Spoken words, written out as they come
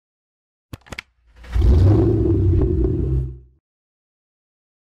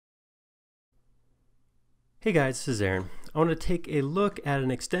Hey guys, this is Aaron. I want to take a look at an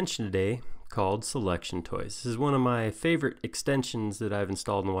extension today called Selection Toys. This is one of my favorite extensions that I've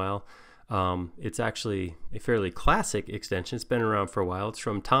installed in a while. It's actually a fairly classic extension. It's been around for a while. It's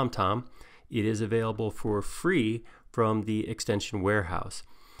from Thomthom. It is available for free from the extension warehouse.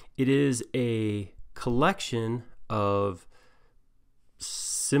 It is a collection of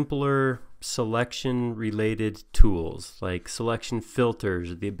simpler selection related tools like selection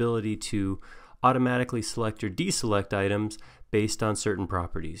filters, the ability to automatically select or deselect items based on certain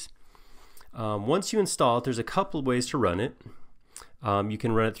properties. Once you install it, there's a couple of ways to run it. You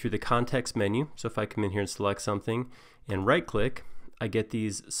can run it through the context menu. So if I come in here and select something and right click, I get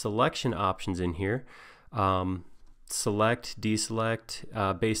these selection options in here. Select,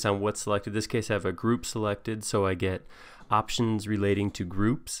 deselect, based on what's selected. In this case I have a group selected, so I get options relating to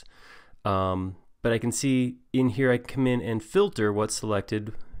groups. But I can see in here I can come in and filter what's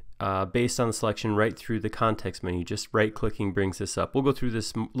selected based on the selection right through the context menu. Just right clicking brings this up. We'll go through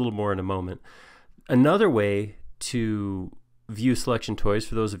this a little more in a moment. Another way to view selection toys,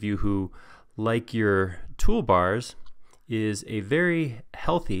 for those of you who like your toolbars, is a very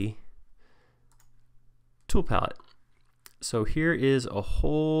healthy tool palette. So here is a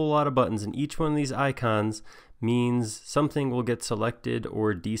whole lot of buttons, and each one of these icons means something will get selected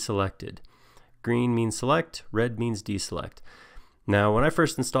or deselected. Green means select, red means deselect. Now, when I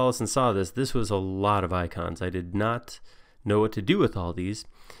first installed this and saw this, this was a lot of icons. I did not know what to do with all these.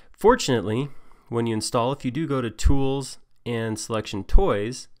 Fortunately, when you install, if you do go to Tools and Selection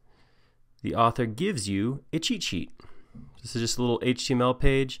Toys, the author gives you a cheat sheet. This is just a little HTML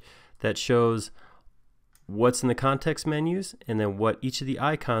page that shows what's in the context menus and then what each of the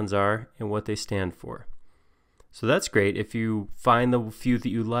icons are and what they stand for. So that's great. If you find the few that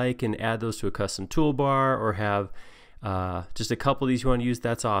you like and add those to a custom toolbar or have just a couple of these you want to use,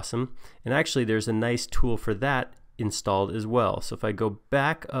 that's awesome. And actually there's a nice tool for that installed as well. So if I go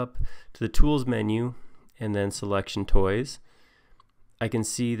back up to the Tools menu and then Selection Toys, I can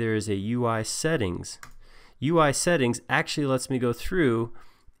see there's a UI Settings. UI Settings actually lets me go through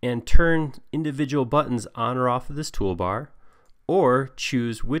and turn individual buttons on or off of this toolbar, or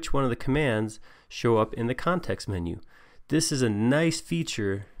choose which one of the commands show up in the context menu. This is a nice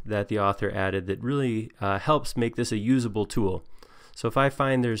feature that the author added that really helps make this a usable tool. So if I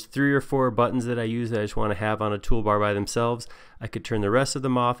find there's 3 or 4 buttons that I use that I just want to have on a toolbar by themselves, I could turn the rest of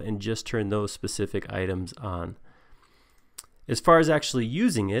them off and just turn those specific items on. As far as actually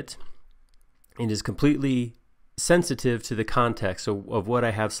using it, it is completely sensitive to the context of what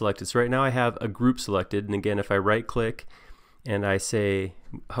I have selected. So right now I have a group selected, and again, if I right click and I say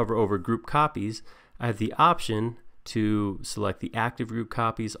hover over group copies, I have the option to select the active group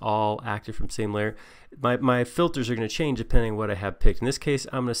copies, all active from same layer. My filters are going to change depending on what I have picked. In this case,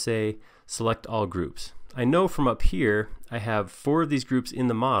 I'm going to say select all groups. I know from up here I have 4 of these groups in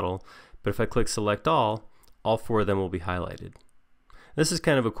the model, but if I click select all 4 of them will be highlighted. This is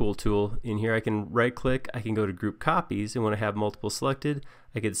kind of a cool tool. In here I can right click, I can go to group copies, and when I have multiple selected,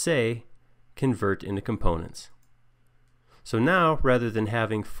 I could say convert into components. So now, rather than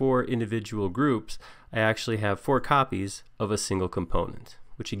having 4 individual groups, I actually have 4 copies of a single component,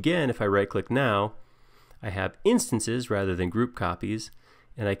 which again, if I right click now, I have instances rather than group copies,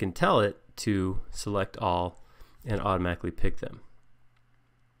 and I can tell it to select all and automatically pick them.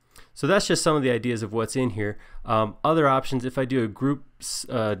 So that's just some of the ideas of what's in here. Other options, if I do a group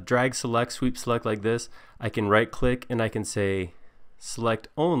drag select, sweep select like this, I can right click and I can say select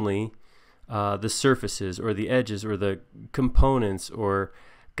only the surfaces or the edges or the components or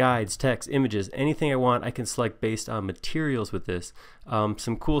guides, text, images, anything I want I can select based on materials with this.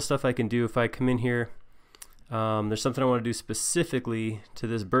 Some cool stuff I can do if I come in here, there's something I want to do specifically to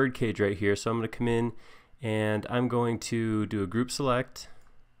this bird cage right here, so I'm going to come in and I'm going to do a group select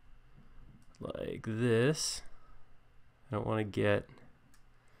like this. I don't want to get,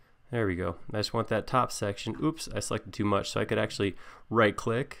 there we go, I just want that top section. Oops, I selected too much, so I could actually right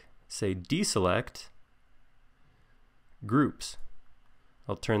click, say deselect groups.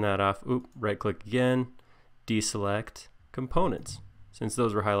 I'll turn that off. Oop, right click again, deselect components. Since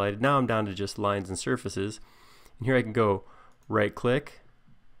those were highlighted, now I'm down to just lines and surfaces. And here I can go right click,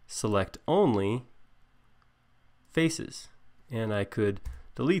 select only faces. And I could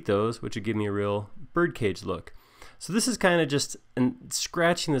delete those, which would give me a real birdcage look. So this is kind of just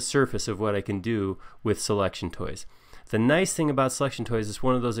scratching the surface of what I can do with Selection Toys. The nice thing about Selection Toys is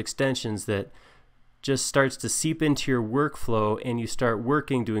one of those extensions that just starts to seep into your workflow, and you start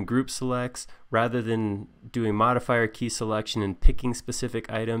working doing group selects rather than doing modifier key selection and picking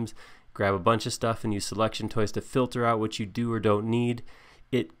specific items. Grab a bunch of stuff and use Selection Toys to filter out what you do or don't need.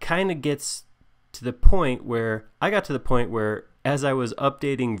 It kind of gets to the point where as I was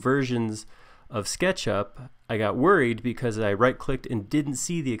updating versions of SketchUp, I got worried because I right-clicked and didn't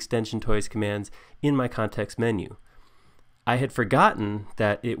see the extension toys commands in my context menu. I had forgotten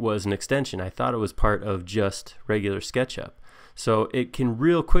that it was an extension. I thought it was part of just regular SketchUp. So it can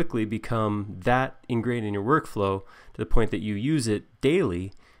real quickly become that ingrained in your workflow to the point that you use it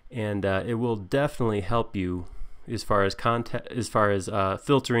daily, and it will definitely help you as far as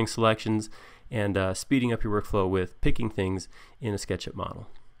filtering selections and speeding up your workflow with picking things in a SketchUp model.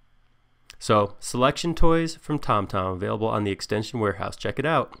 So, selection toys from Thomthom, available on the Extension Warehouse. Check it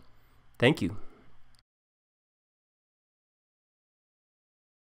out. Thank you.